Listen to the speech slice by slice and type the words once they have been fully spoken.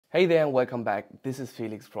Hey there and welcome back. This is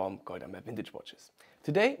Felix from Goldamer Vintage Watches.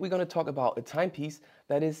 Today we're going to talk about a timepiece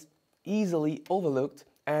that is easily overlooked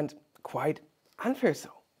and quite unfair so.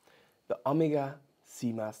 The Omega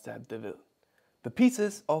Seamaster De Ville. The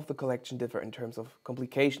pieces of the collection differ in terms of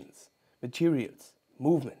complications, materials,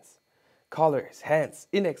 movements, colors, hands,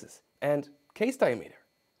 indexes and case diameter.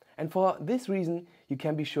 And for this reason you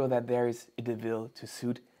can be sure that there is a De Ville to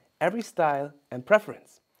suit every style and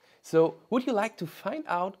preference. So, would you like to find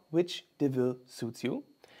out which De Ville suits you?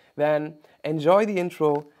 Then enjoy the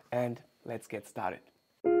intro and let's get started.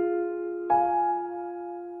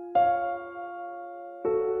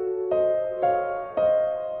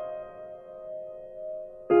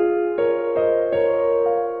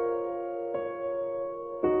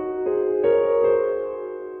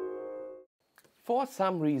 For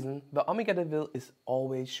some reason, the Omega De Ville is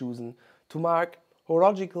always chosen to mark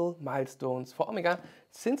horological milestones for Omega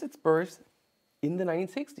since its birth in the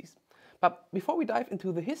 1960s. But before we dive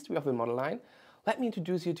into the history of the model line, let me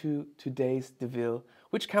introduce you to today's De Ville,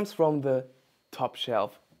 which comes from the top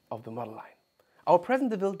shelf of the model line. Our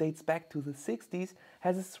present De Ville dates back to the 60s,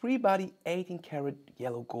 has a 3-body 18-karat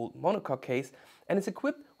yellow gold monocoque case and is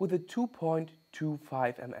equipped with a 2.25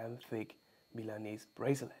 mm thick Milanese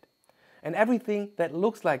bracelet. And everything that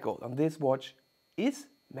looks like gold on this watch is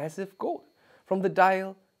massive gold. From the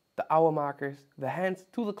dial, the hour markers, the hands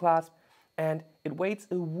to the clasp, and it weighs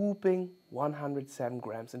a whooping 107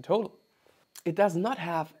 grams in total. It does not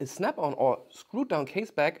have a snap-on or screwed down case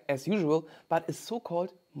back as usual, but a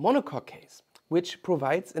so-called monocoque case, which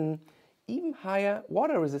provides an even higher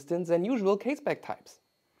water resistance than usual case back types.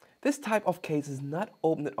 This type of case is not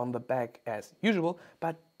opened on the back as usual,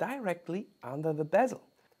 but directly under the bezel.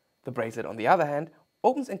 The bracelet, on the other hand,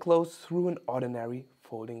 opens and closes through an ordinary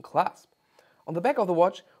folding clasp. On the back of the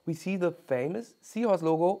watch, we see the famous seahorse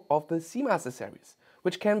logo of the Seamaster series,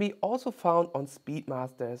 which can be also found on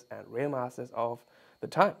Speedmasters and Railmasters of the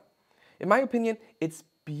time. In my opinion, it's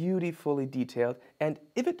beautifully detailed, and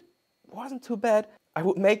if it wasn't too bad, I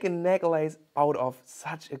would make a necklace out of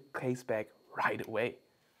such a case bag right away.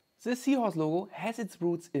 The seahorse logo has its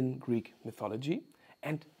roots in Greek mythology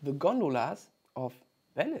and the gondolas of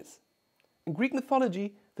Venice. In Greek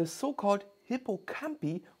mythology, the so-called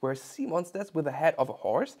hippocampi were sea monsters with the head of a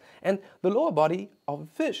horse and the lower body of a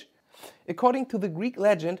fish. According to the Greek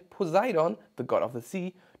legend, Poseidon, the god of the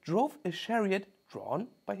sea, drove a chariot drawn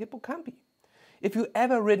by hippocampi. If you've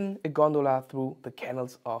ever ridden a gondola through the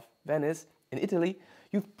canals of Venice in Italy,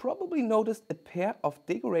 you've probably noticed a pair of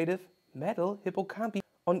decorative metal hippocampi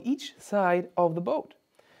on each side of the boat.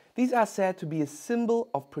 These are said to be a symbol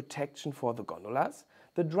of protection for the gondolas,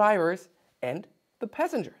 the drivers and the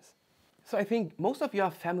passengers. So I think most of you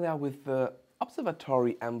are familiar with the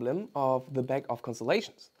observatory emblem of the bag of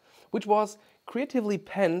constellations, which was creatively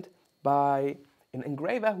penned by an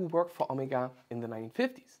engraver who worked for Omega in the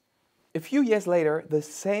 1950s. A few years later, the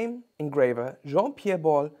same engraver, Jean-Pierre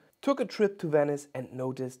Ball, took a trip to Venice and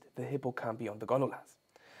noticed the hippocampi on the gondolas.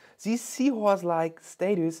 These seahorse-like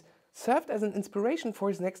statues served as an inspiration for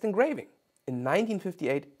his next engraving. In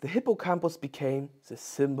 1958, the hippocampus became the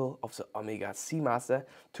symbol of the Omega Seamaster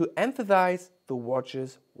to emphasize the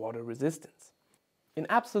watch's water resistance. An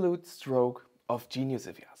absolute stroke of genius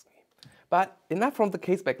if you ask me. But enough from the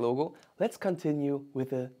caseback logo, let's continue with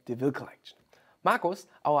the De Ville collection. Markus,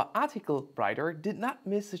 our article writer, did not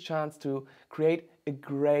miss the chance to create a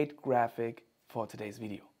great graphic for today's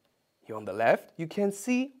video. Here on the left, you can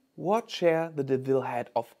see what share the De Ville had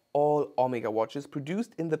of all Omega watches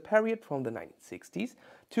produced in the period from the 1960s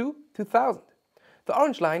to 2000. The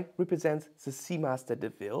orange line represents the Seamaster De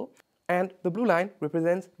Ville and the blue line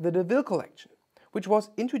represents the De Ville collection, which was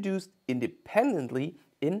introduced independently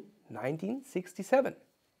in 1967.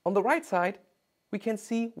 On the right side, we can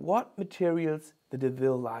see what materials the De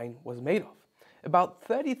Ville line was made of. About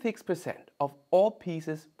 36% of all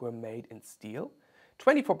pieces were made in steel,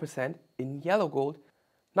 24% in yellow gold,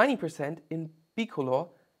 90% in bicolor,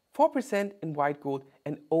 4% in white gold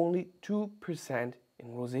and only 2% in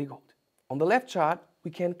rosé gold. On the left chart,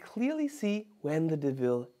 we can clearly see when the De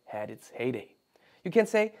Ville had its heyday. You can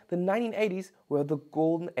say the 1980s were the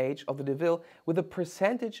golden age of the De Ville with a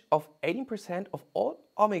percentage of 18% of all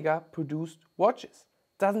Omega produced watches.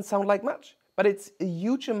 Doesn't sound like much, but it's a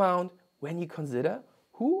huge amount when you consider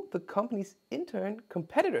who the company's intern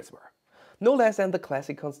competitors were. No less than the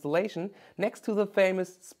classic Constellation, next to the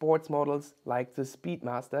famous sports models like the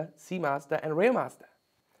Speedmaster, Seamaster and Railmaster.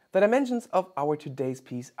 The dimensions of our today's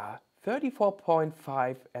piece are 34.5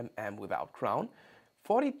 mm without crown,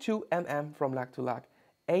 42 mm from lug to lug,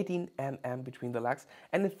 18 mm between the lugs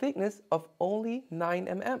and a thickness of only 9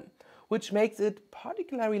 mm, which makes it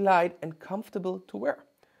particularly light and comfortable to wear.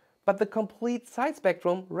 But the complete size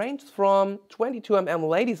spectrum ranges from 22mm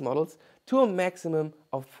ladies models to a maximum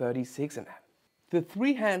of 36mm. The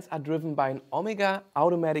three hands are driven by an Omega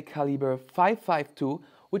automatic caliber 5.52,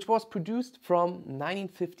 which was produced from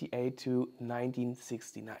 1958 to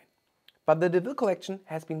 1969. But the De Ville collection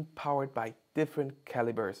has been powered by different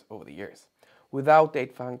calibers over the years. Without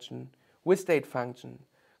date function, with date function,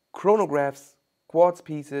 chronographs, quartz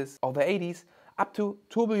pieces of the 80s, up to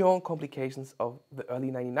tourbillon complications of the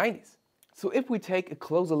early 1990s. So if we take a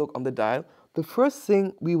closer look on the dial, the first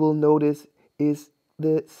thing we will notice is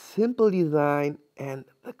the simple design and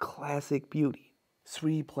the classic beauty.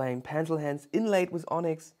 Three plain pencil hands inlaid with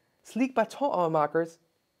onyx, sleek baton hour markers,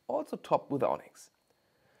 also topped with onyx.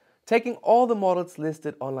 Taking all the models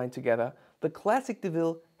listed online together, the classic De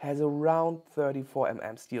Ville has a round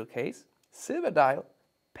 34mm steel case, silver dial,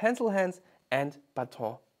 pencil hands and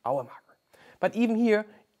baton hour marker. But even here,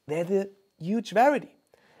 there's a huge variety.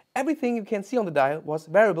 Everything you can see on the dial was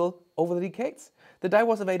variable over the decades. The dial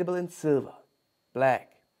was available in silver,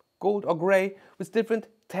 black, gold or gray with different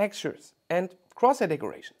textures and crosshair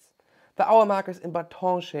decorations. The hour markers in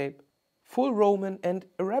baton shape, full Roman and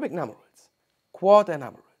Arabic numerals, quarter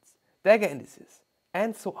numerals, dagger indices,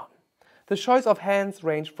 and so on. The choice of hands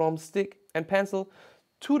ranged from stick and pencil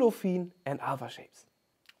to dauphine and alpha shapes.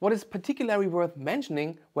 What is particularly worth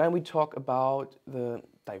mentioning when we talk about the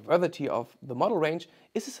diversity of the model range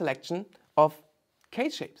is a selection of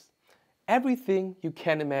case shapes. Everything you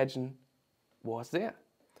can imagine was there.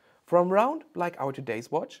 From round, like our today's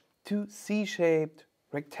watch, to C-shaped,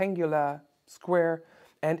 rectangular, square,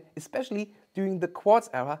 and especially during the quartz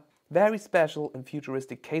era, very special and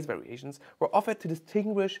futuristic case variations were offered to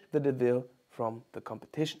distinguish the De Ville from the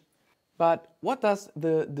competition. But what does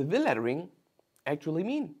the De Ville lettering actually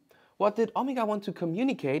mean? What did Omega want to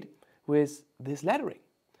communicate with this lettering?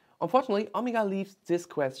 Unfortunately, Omega leaves this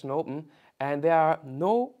question open and there are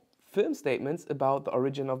no firm statements about the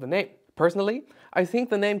origin of the name. Personally, I think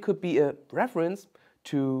the name could be a reference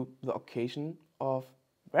to the occasion of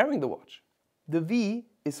wearing the watch. The V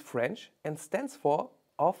is French and stands for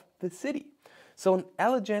of the city. So an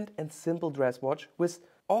elegant and simple dress watch with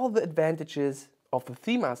all the advantages of the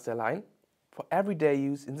Seamaster line for everyday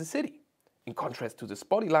use in the city. In contrast to the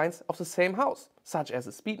sporty lines of the same house, such as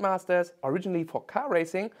the Speedmasters, originally for car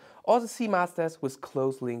racing, or the Seamasters with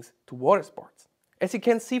close links to water sports. As you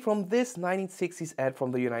can see from this 1960s ad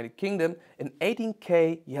from the United Kingdom, an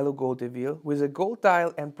 18K yellow gold De Ville with a gold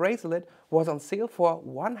dial and bracelet was on sale for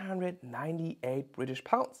 198 British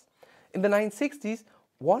pounds. In the 1960s,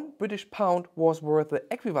 one British pound was worth the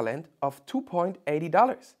equivalent of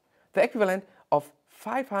 $2.80, the equivalent of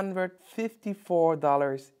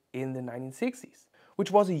 $554 in the 1960s,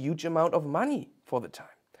 which was a huge amount of money for the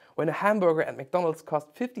time, when a hamburger at McDonald's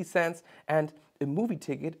cost 50 cents and a movie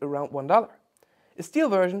ticket around $1. A steel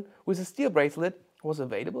version with a steel bracelet was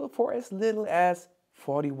available for as little as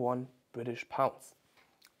 41 British pounds.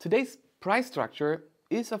 Today's price structure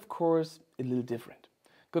is of course a little different.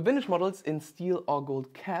 Good vintage models in steel or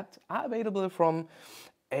gold capped are available from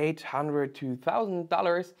 $800 to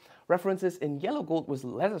 $1,000. References in yellow gold with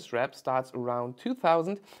leather strap starts around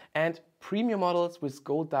 $2,000, and premium models with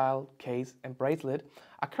gold dial, case and bracelet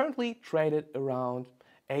are currently traded around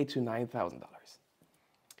 $8,000 to $9,000.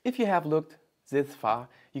 If you have looked this far,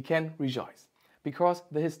 you can rejoice, because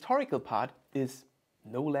the historical part is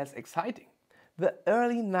no less exciting. The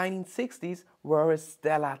early 1960s were a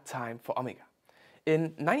stellar time for Omega.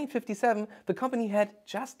 In 1957, the company had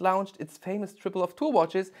just launched its famous triple of tour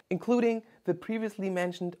watches, including the previously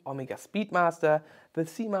mentioned Omega Speedmaster, the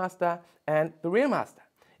Seamaster and the Realmaster.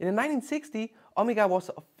 In 1960, Omega was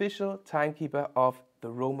the official timekeeper of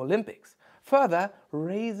the Rome Olympics, further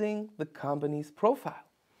raising the company's profile.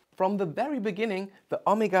 From the very beginning, the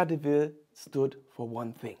Omega De Ville stood for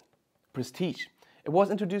one thing: prestige. It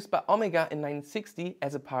was introduced by Omega in 1960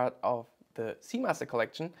 as a part of the Seamaster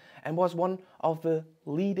collection and was one of the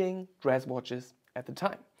leading dress watches at the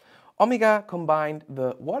time. Omega combined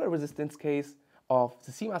the water resistance case of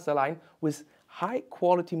the Seamaster line with high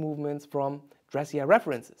quality movements from dressier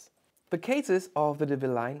references. The cases of the De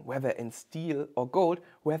Ville line, whether in steel or gold,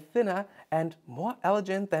 were thinner and more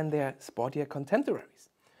elegant than their sportier contemporaries.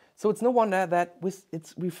 So it's no wonder that with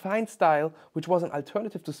its refined style, which was an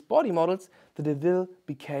alternative to sporty models, the De Ville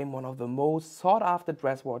became one of the most sought after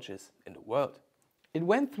dress watches in the world. It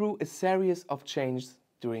went through a series of changes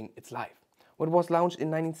during its life. When it was launched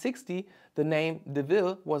in 1960, the name De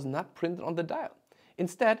Ville was not printed on the dial.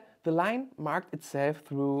 Instead, the line marked itself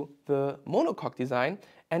through the monocoque design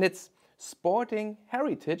and its sporting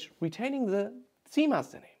heritage, retaining the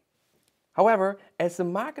Seamaster name. However, as the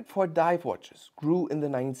market for dive watches grew in the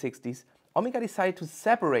 1960s, Omega decided to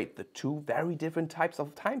separate the two very different types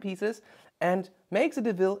of timepieces and make the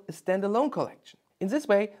De Ville a standalone collection. In this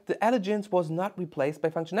way, the elegance was not replaced by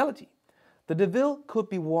functionality. The De Ville could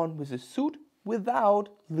be worn with a suit without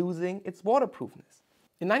losing its waterproofness.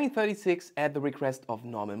 In 1936, at the request of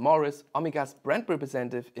Norman Morris, Omega's brand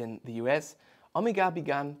representative in the US, Omega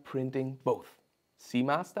began printing both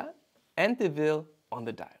Seamaster and De Ville on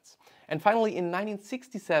the dials. And finally, in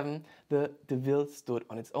 1967, the De Ville stood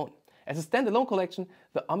on its own. As a standalone collection,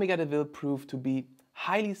 the Omega De Ville proved to be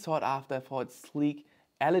highly sought after for its sleek,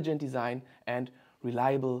 elegant design and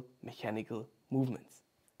reliable mechanical movements.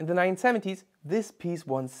 In the 1970s, this piece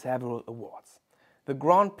won several awards. The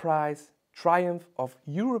Grand Prize Triumph of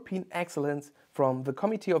European Excellence from the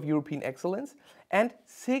Committee of European Excellence and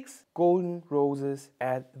 6 Golden Roses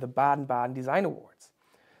at the Baden-Baden Design Awards.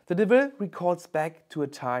 The De Ville recalls back to a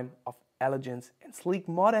time of elegance and sleek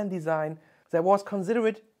modern design that was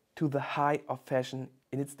considered to the height of fashion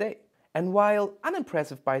in its day. And while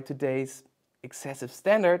unimpressive by today's excessive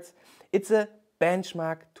standards, it's a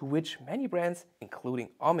benchmark to which many brands, including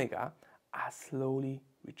Omega, are slowly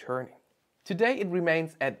returning. Today it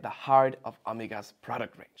remains at the heart of Omega's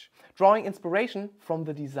product range, drawing inspiration from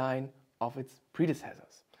the design of its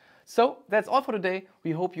predecessors. So that's all for today.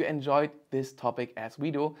 We hope you enjoyed this topic as we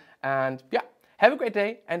do. And yeah, have a great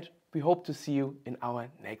day and we hope to see you in our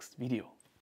next video.